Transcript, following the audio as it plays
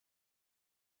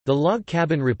The Log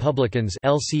Cabin Republicans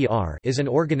 (LCR) is an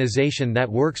organization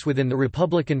that works within the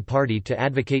Republican Party to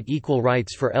advocate equal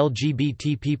rights for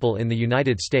LGBT people in the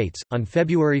United States. On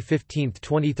February 15,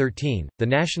 2013, the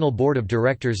National Board of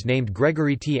Directors named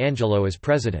Gregory T. Angelo as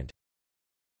president.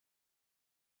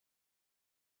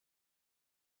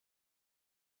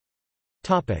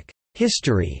 Topic: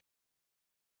 History.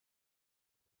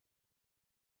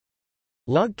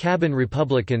 Log Cabin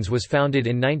Republicans was founded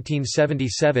in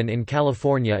 1977 in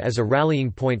California as a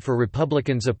rallying point for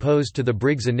Republicans opposed to the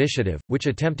Briggs Initiative, which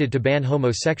attempted to ban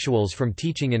homosexuals from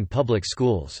teaching in public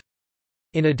schools.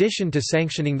 In addition to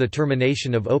sanctioning the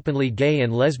termination of openly gay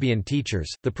and lesbian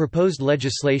teachers, the proposed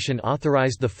legislation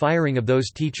authorized the firing of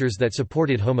those teachers that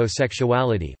supported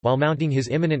homosexuality. While mounting his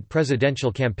imminent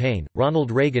presidential campaign,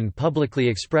 Ronald Reagan publicly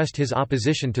expressed his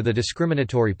opposition to the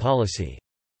discriminatory policy.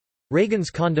 Reagan's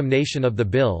condemnation of the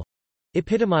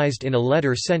bill—epitomized in a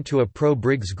letter sent to a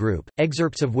pro-Briggs group,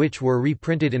 excerpts of which were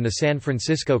reprinted in the San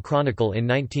Francisco Chronicle in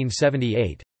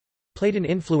 1978—played an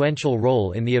influential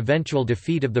role in the eventual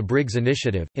defeat of the Briggs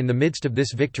Initiative. In the midst of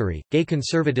this victory, gay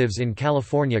conservatives in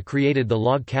California created the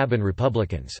Log Cabin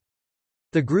Republicans.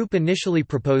 The group initially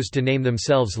proposed to name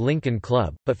themselves Lincoln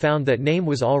Club, but found that name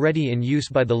was already in use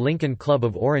by the Lincoln Club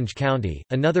of Orange County,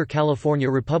 another California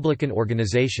Republican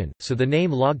organization, so the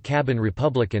name Log Cabin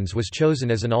Republicans was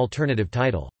chosen as an alternative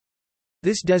title.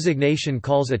 This designation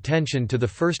calls attention to the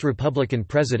first Republican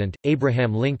president,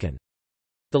 Abraham Lincoln.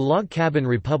 The Log Cabin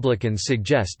Republicans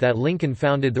suggest that Lincoln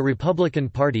founded the Republican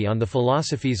Party on the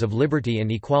philosophies of liberty and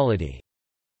equality.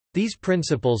 These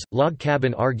principles, Log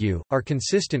Cabin argue, are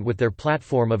consistent with their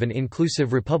platform of an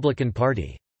inclusive Republican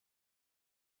Party.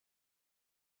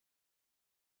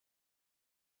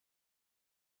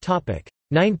 Topic: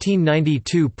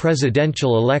 1992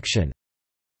 presidential election.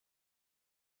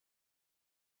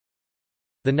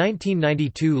 The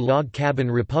 1992 Log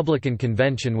Cabin Republican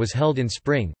Convention was held in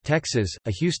Spring, Texas,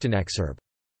 a Houston exurb.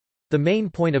 The main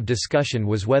point of discussion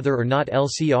was whether or not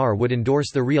LCR would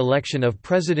endorse the re-election of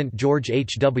President George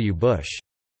H. W. Bush.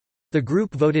 The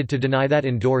group voted to deny that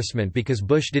endorsement because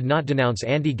Bush did not denounce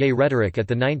anti-gay rhetoric at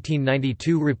the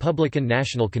 1992 Republican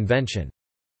National Convention.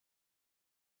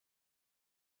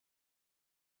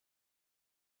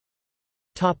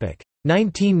 Topic: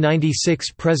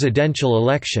 1996 presidential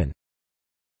election.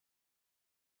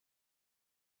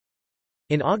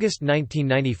 In August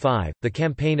 1995, the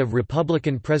campaign of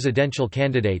Republican presidential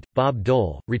candidate, Bob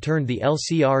Dole, returned the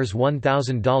LCR's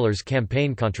 $1,000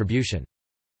 campaign contribution.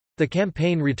 The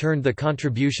campaign returned the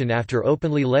contribution after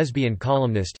openly lesbian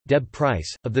columnist, Deb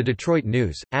Price, of the Detroit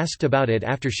News, asked about it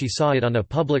after she saw it on a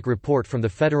public report from the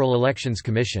Federal Elections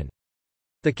Commission.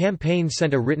 The campaign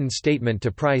sent a written statement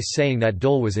to Price saying that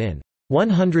Dole was in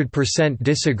 100%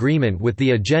 disagreement with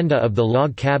the agenda of the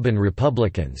Log Cabin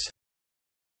Republicans.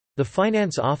 The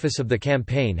finance office of the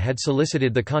campaign had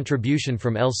solicited the contribution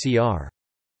from LCR.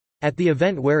 At the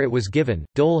event where it was given,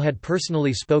 Dole had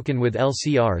personally spoken with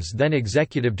LCR's then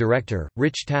executive director,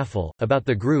 Rich Taffel, about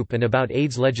the group and about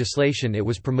AIDS legislation it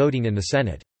was promoting in the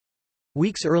Senate.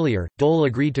 Weeks earlier, Dole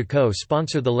agreed to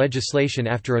co-sponsor the legislation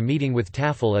after a meeting with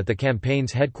Taffel at the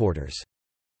campaign's headquarters.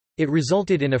 It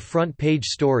resulted in a front-page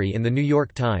story in The New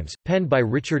York Times, penned by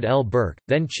Richard L. Burke,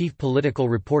 then chief political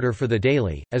reporter for The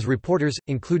Daily. As reporters,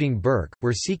 including Burke,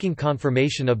 were seeking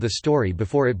confirmation of the story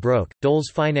before it broke, Dole's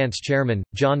finance chairman,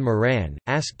 John Moran,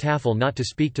 asked Taffel not to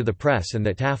speak to the press and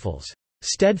that Taffel's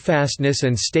steadfastness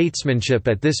and statesmanship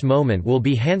at this moment will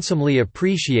be handsomely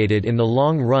appreciated in the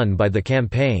long run by the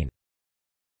campaign.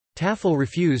 Taffel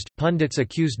refused. Pundits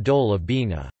accused Dole of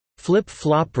being a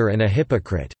flip-flopper and a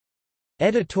hypocrite.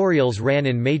 Editorials ran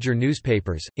in major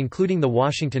newspapers, including The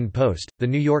Washington Post, The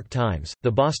New York Times,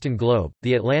 The Boston Globe,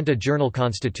 The Atlanta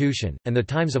Journal-Constitution, and The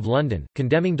Times of London,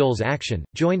 condemning Dole's action,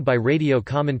 joined by radio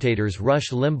commentators Rush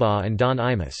Limbaugh and Don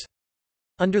Imus.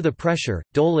 Under the pressure,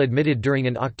 Dole admitted during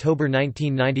an October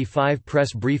 1995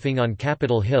 press briefing on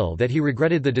Capitol Hill that he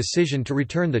regretted the decision to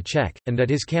return the check, and that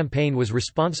his campaign was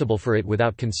responsible for it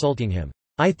without consulting him.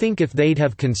 "I think if they'd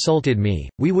have consulted me,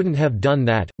 we wouldn't have done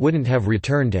that, wouldn't have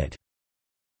returned it,"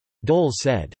 Dole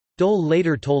said. Dole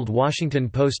later told Washington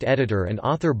Post editor and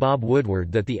author Bob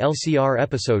Woodward that the LCR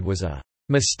episode was a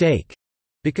mistake,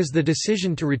 because the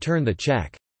decision to return the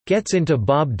check gets into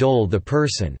Bob Dole the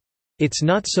person. It's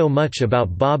not so much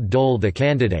about Bob Dole the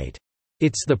candidate.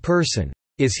 It's the person.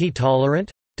 Is he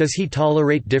tolerant? Does he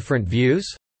tolerate different views?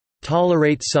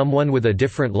 Tolerate someone with a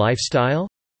different lifestyle?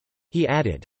 He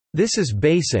added, "This is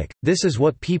basic, this is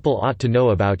what people ought to know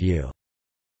about you.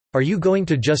 Are you going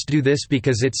to just do this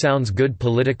because it sounds good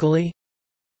politically?"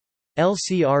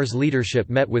 LCR's leadership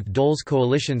met with Dole's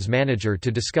coalition's manager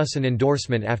to discuss an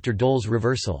endorsement after Dole's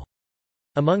reversal.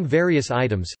 Among various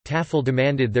items, Taffel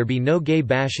demanded there be no gay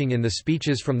bashing in the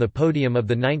speeches from the podium of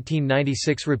the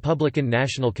 1996 Republican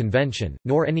National Convention,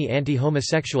 nor any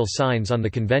anti-homosexual signs on the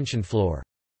convention floor.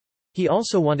 He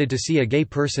also wanted to see a gay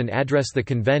person address the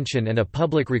convention and a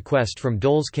public request from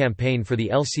Dole's campaign for the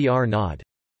LCR nod.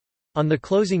 On the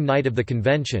closing night of the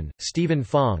convention, Stephen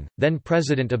Fong, then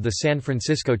president of the San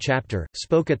Francisco chapter,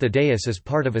 spoke at the dais as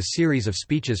part of a series of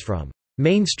speeches from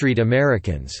Main Street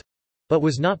Americans, but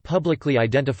was not publicly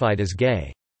identified as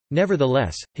gay.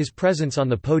 Nevertheless, his presence on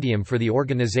the podium for the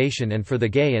organization and for the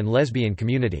gay and lesbian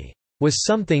community was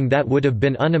something that would have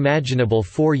been unimaginable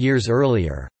 4 years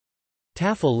earlier,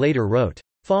 Taffel later wrote.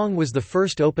 Fong was the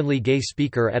first openly gay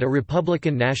speaker at a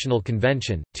Republican National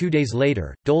Convention. 2 days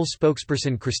later, Dole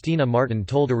spokesperson Christina Martin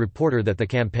told a reporter that the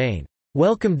campaign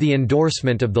welcomed the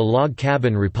endorsement of the Log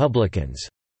Cabin Republicans.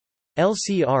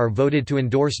 LCR voted to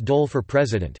endorse Dole for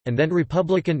president, and then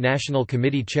Republican National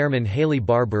Committee Chairman Haley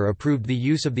Barbour approved the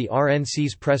use of the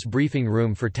RNC's press briefing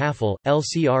room for Taffel,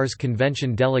 LCR's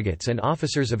convention delegates and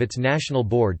officers of its national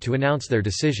board to announce their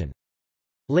decision.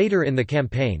 Later in the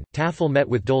campaign, Taffel met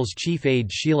with Dole's chief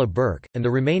aide Sheila Burke, and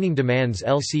the remaining demands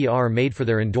LCR made for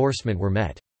their endorsement were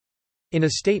met. In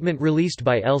a statement released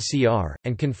by LCR,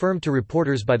 and confirmed to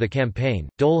reporters by the campaign,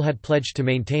 Dole had pledged to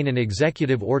maintain an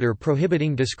executive order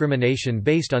prohibiting discrimination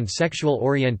based on sexual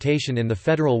orientation in the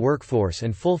federal workforce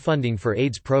and full funding for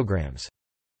AIDS programs.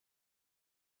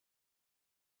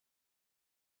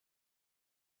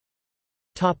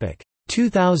 Topic: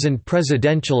 2000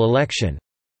 presidential election.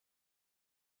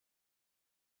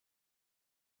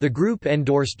 The group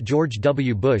endorsed George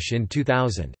W. Bush in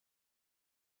 2000.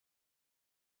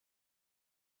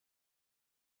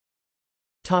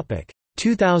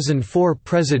 2004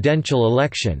 presidential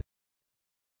election.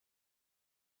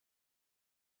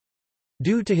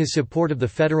 Due to his support of the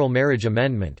federal marriage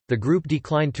amendment, the group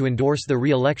declined to endorse the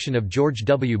re-election of George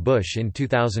W. Bush in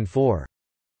 2004.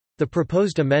 The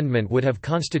proposed amendment would have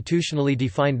constitutionally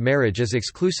defined marriage as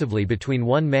exclusively between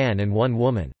one man and one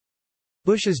woman.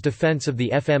 Bush's defense of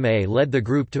the FMA led the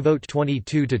group to vote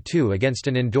 22-2 against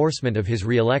an endorsement of his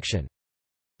re-election.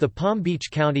 The Palm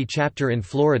Beach County chapter in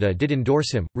Florida did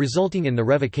endorse him, resulting in the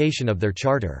revocation of their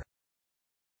charter.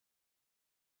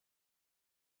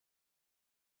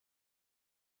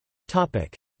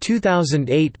 Topic: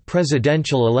 2008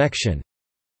 presidential election.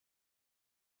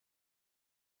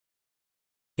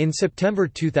 In September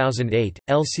 2008,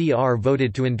 LCR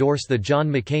voted to endorse the John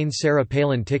McCain-Sarah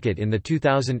Palin ticket in the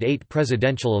 2008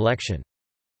 presidential election.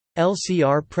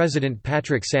 LCR President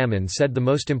Patrick Salmon said the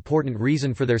most important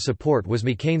reason for their support was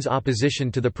McCain's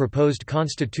opposition to the proposed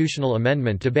constitutional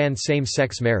amendment to ban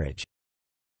same-sex marriage.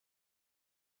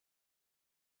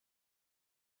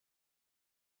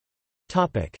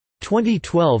 Topic: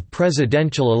 2012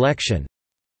 presidential election.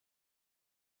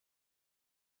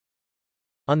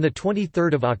 On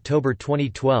 23 October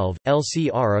 2012,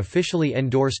 LCR officially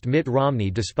endorsed Mitt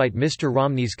Romney despite Mr.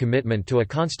 Romney's commitment to a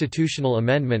constitutional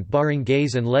amendment barring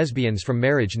gays and lesbians from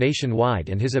marriage nationwide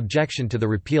and his objection to the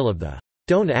repeal of the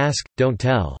 "Don't Ask, Don't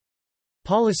Tell"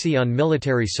 policy on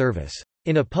military service.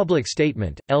 In a public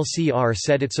statement, LCR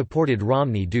said it supported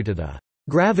Romney due to the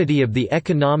 "gravity of the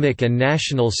economic and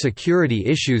national security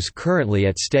issues currently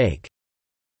at stake."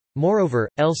 Moreover,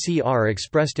 LCR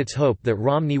expressed its hope that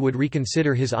Romney would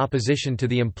reconsider his opposition to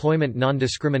the Employment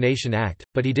Non-Discrimination Act,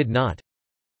 but he did not.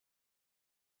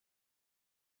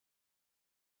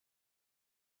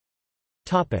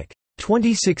 Topic: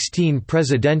 2016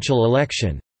 presidential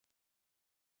election.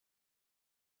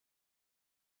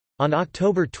 On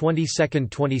October 22,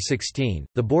 2016,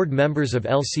 the board members of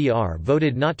LCR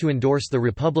voted not to endorse the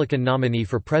Republican nominee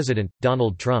for president,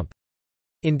 Donald Trump.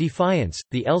 In defiance,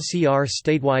 the LCR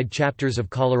statewide chapters of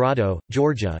Colorado,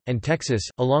 Georgia, and Texas,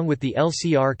 along with the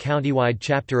LCR countywide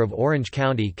chapter of Orange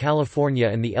County, California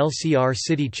and the LCR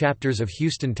city chapters of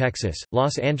Houston, Texas,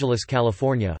 Los Angeles,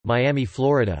 California, Miami,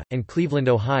 Florida, and Cleveland,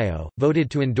 Ohio,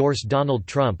 voted to endorse Donald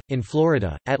Trump. In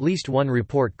Florida, at least one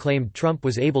report claimed Trump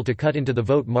was able to cut into the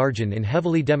vote margin in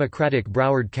heavily Democratic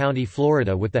Broward County,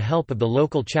 Florida with the help of the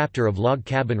local chapter of Log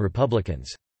Cabin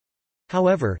Republicans.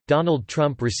 However, Donald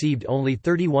Trump received only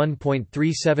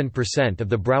 31.37% of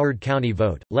the Broward County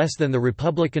vote, less than the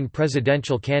Republican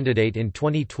presidential candidate in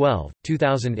 2012,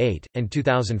 2008, and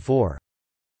 2004.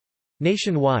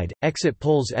 Nationwide, exit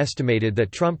polls estimated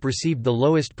that Trump received the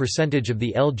lowest percentage of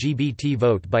the LGBT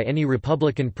vote by any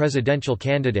Republican presidential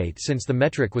candidate since the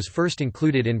metric was first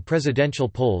included in presidential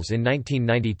polls in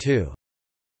 1992.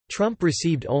 Trump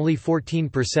received only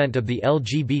 14% of the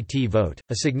LGBT vote,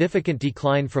 a significant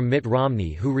decline from Mitt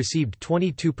Romney, who received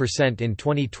 22% in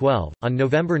 2012. On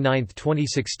November 9,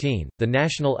 2016, the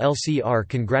National LCR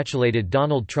congratulated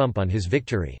Donald Trump on his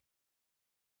victory.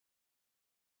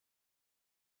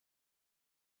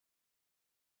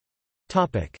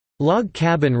 Log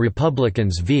Cabin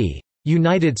Republicans v.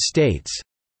 United States.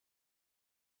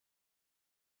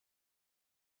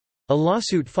 A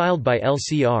lawsuit filed by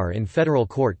LCR in federal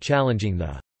court challenging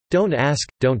the "Don't Ask,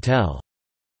 Don't Tell"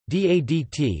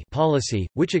 DADT policy,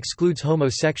 which excludes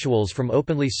homosexuals from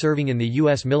openly serving in the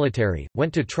U.S. military,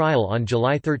 went to trial on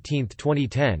July 13,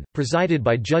 2010, presided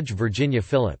by Judge Virginia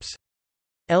Phillips.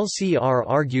 LCR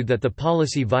argued that the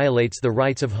policy violates the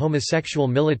rights of homosexual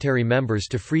military members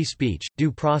to free speech,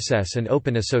 due process and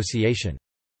open association.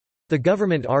 The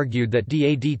government argued that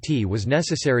DADT was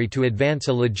necessary to advance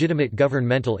a legitimate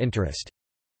governmental interest.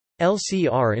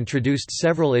 LCR introduced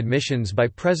several admissions by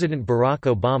President Barack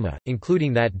Obama,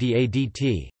 including that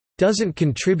DADT doesn't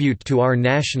contribute to our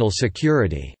national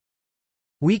security,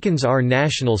 weakens our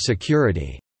national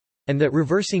security, and that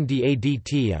reversing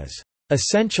DADT is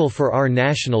essential for our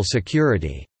national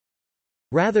security.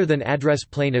 Rather than address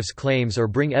plaintiffs' claims or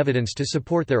bring evidence to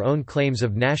support their own claims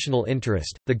of national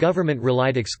interest, the government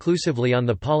relied exclusively on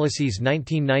the policy's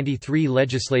 1993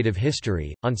 legislative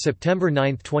history. On September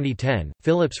 9, 2010,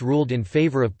 Phillips ruled in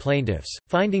favor of plaintiffs,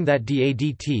 finding that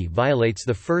DADT violates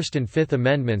the First and Fifth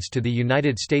Amendments to the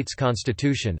United States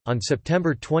Constitution. On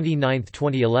September 29,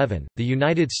 2011, the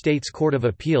United States Court of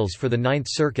Appeals for the Ninth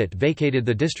Circuit vacated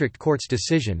the district court's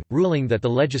decision, ruling that the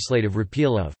legislative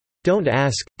repeal of "Don't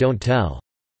Ask, Don't Tell"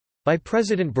 by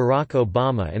President Barack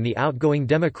Obama and the outgoing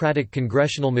Democratic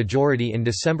congressional majority in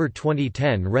December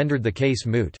 2010 rendered the case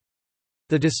moot.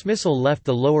 The dismissal left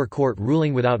the lower court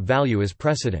ruling without value as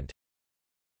precedent.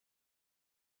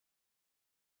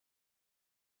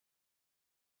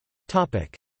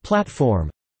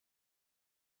 Platform.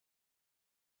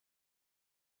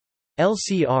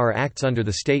 LCR acts under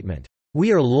the statement,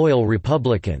 "We are loyal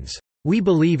Republicans. We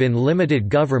believe in limited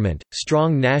government,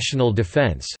 strong national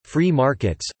defense, free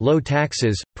markets, low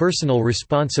taxes, personal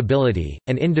responsibility,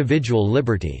 and individual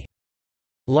liberty."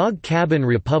 Log Cabin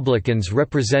Republicans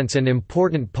represents an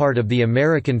important part of the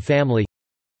American family,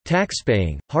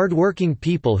 taxpaying, hard-working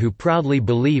people who proudly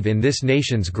believe in this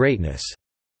nation's greatness.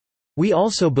 We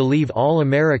also believe all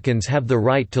Americans have the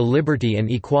right to liberty and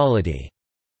equality.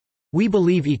 We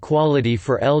believe equality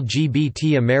for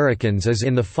LGBT Americans is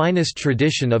in the finest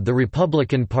tradition of the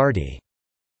Republican Party.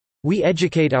 We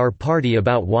educate our party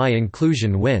about why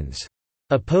inclusion wins.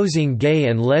 Opposing gay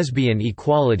and lesbian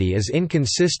equality is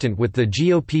inconsistent with the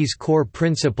GOP's core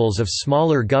principles of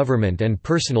smaller government and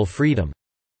personal freedom.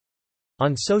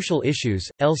 On social issues,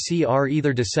 LCR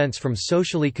either dissents from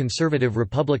socially conservative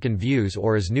Republican views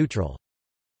or is neutral.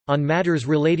 On matters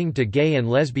relating to gay and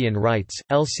lesbian rights,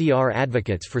 LCR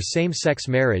advocates for same-sex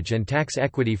marriage and tax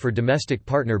equity for domestic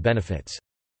partner benefits.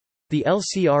 The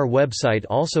LCR website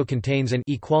also contains an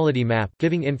equality map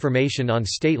giving information on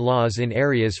state laws in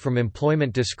areas from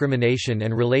employment discrimination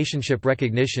and relationship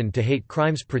recognition to hate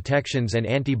crimes protections and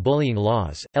anti-bullying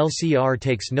laws. LCR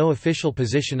takes no official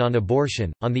position on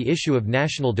abortion. On the issue of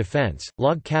national defense,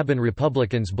 Log Cabin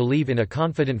Republicans believe in a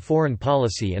confident foreign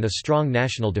policy and a strong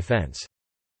national defense.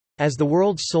 As the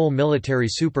world's sole military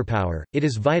superpower, it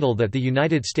is vital that the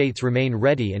United States remain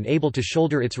ready and able to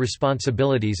shoulder its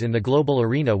responsibilities in the global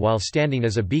arena while standing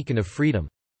as a beacon of freedom.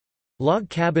 Log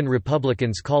Cabin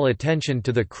Republicans call attention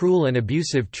to the cruel and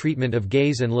abusive treatment of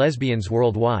gays and lesbians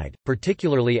worldwide,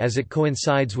 particularly as it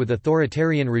coincides with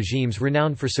authoritarian regimes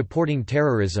renowned for supporting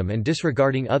terrorism and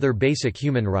disregarding other basic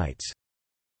human rights.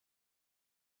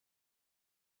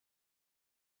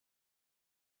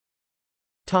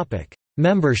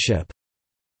 Membership.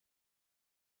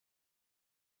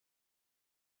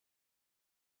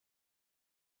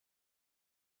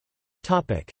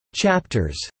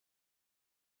 Chapters.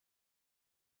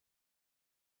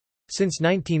 Since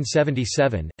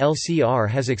 1977, LCR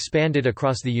has expanded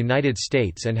across the United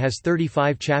States and has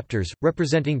 35 chapters,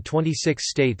 representing 26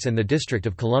 states and the District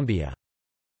of Columbia.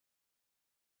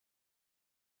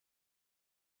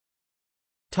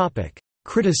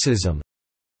 Criticism.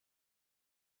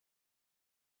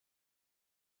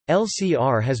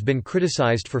 LCR has been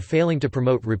criticized for failing to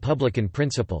promote Republican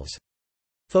principles.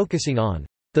 Focusing on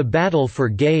the battle for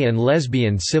gay and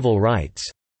lesbian civil rights.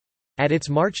 At its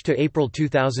March to April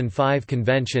 2005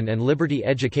 convention and Liberty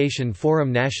Education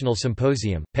Forum National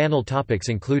Symposium, panel topics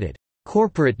included,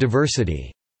 "Corporate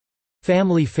diversity",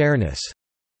 "Family fairness",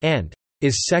 and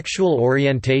 "Is sexual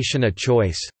orientation a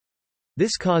choice?"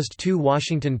 This caused two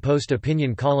Washington Post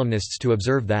opinion columnists to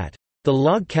observe that, "The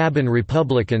log cabin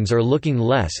Republicans are looking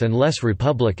less and less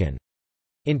Republican."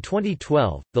 In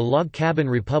 2012, the log cabin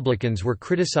Republicans were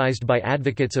criticized by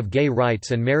advocates of gay rights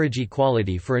and marriage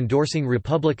equality for endorsing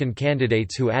Republican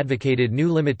candidates who advocated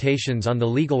new limitations on the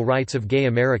legal rights of gay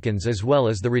Americans as well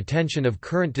as the retention of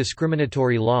current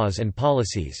discriminatory laws and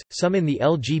policies. Some in the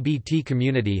LGBT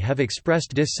community have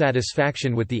expressed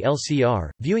dissatisfaction with the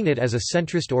LCR, viewing it as a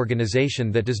centrist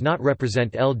organization that does not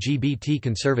represent LGBT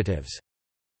conservatives.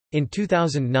 In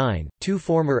 2009, two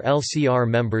former LCR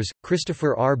members,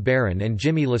 Christopher R. Barron and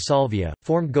Jimmy LaSalvia,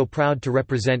 formed Go Proud to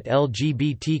represent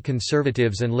LGBT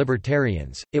conservatives and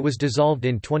libertarians. It was dissolved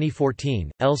in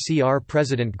 2014. LCR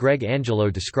President Greg Angelo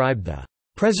described the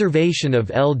preservation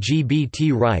of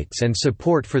LGBT rights and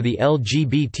support for the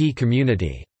LGBT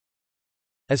community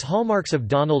as hallmarks of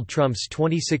Donald Trump's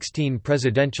 2016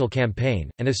 presidential campaign,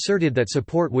 and asserted that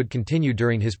support would continue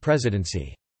during his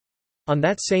presidency. On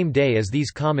that same day as these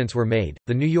comments were made,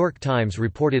 The New York Times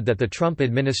reported that the Trump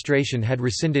administration had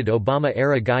rescinded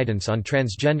Obama-era guidance on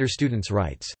transgender students'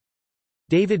 rights.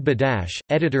 David Badash,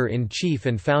 editor-in-chief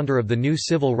and founder of the New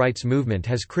Civil Rights Movement,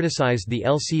 has criticized the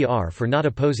LCR for not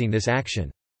opposing this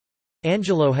action.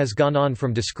 Angelo has gone on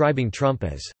from describing Trump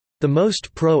as the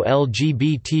most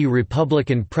pro-LGBT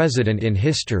Republican president in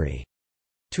history,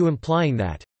 to implying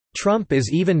that Trump is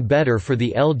even better for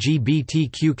the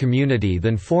LGBTQ community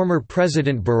than former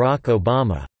President Barack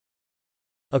Obama,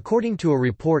 according to a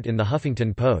report in The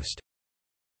Huffington Post.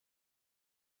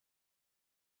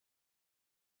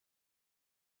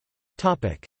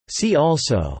 See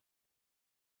also: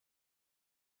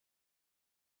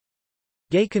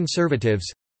 Gay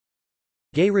conservatives,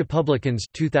 Gay Republicans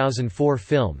 2004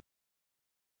 film,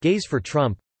 Gays for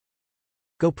Trump,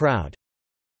 Go Proud.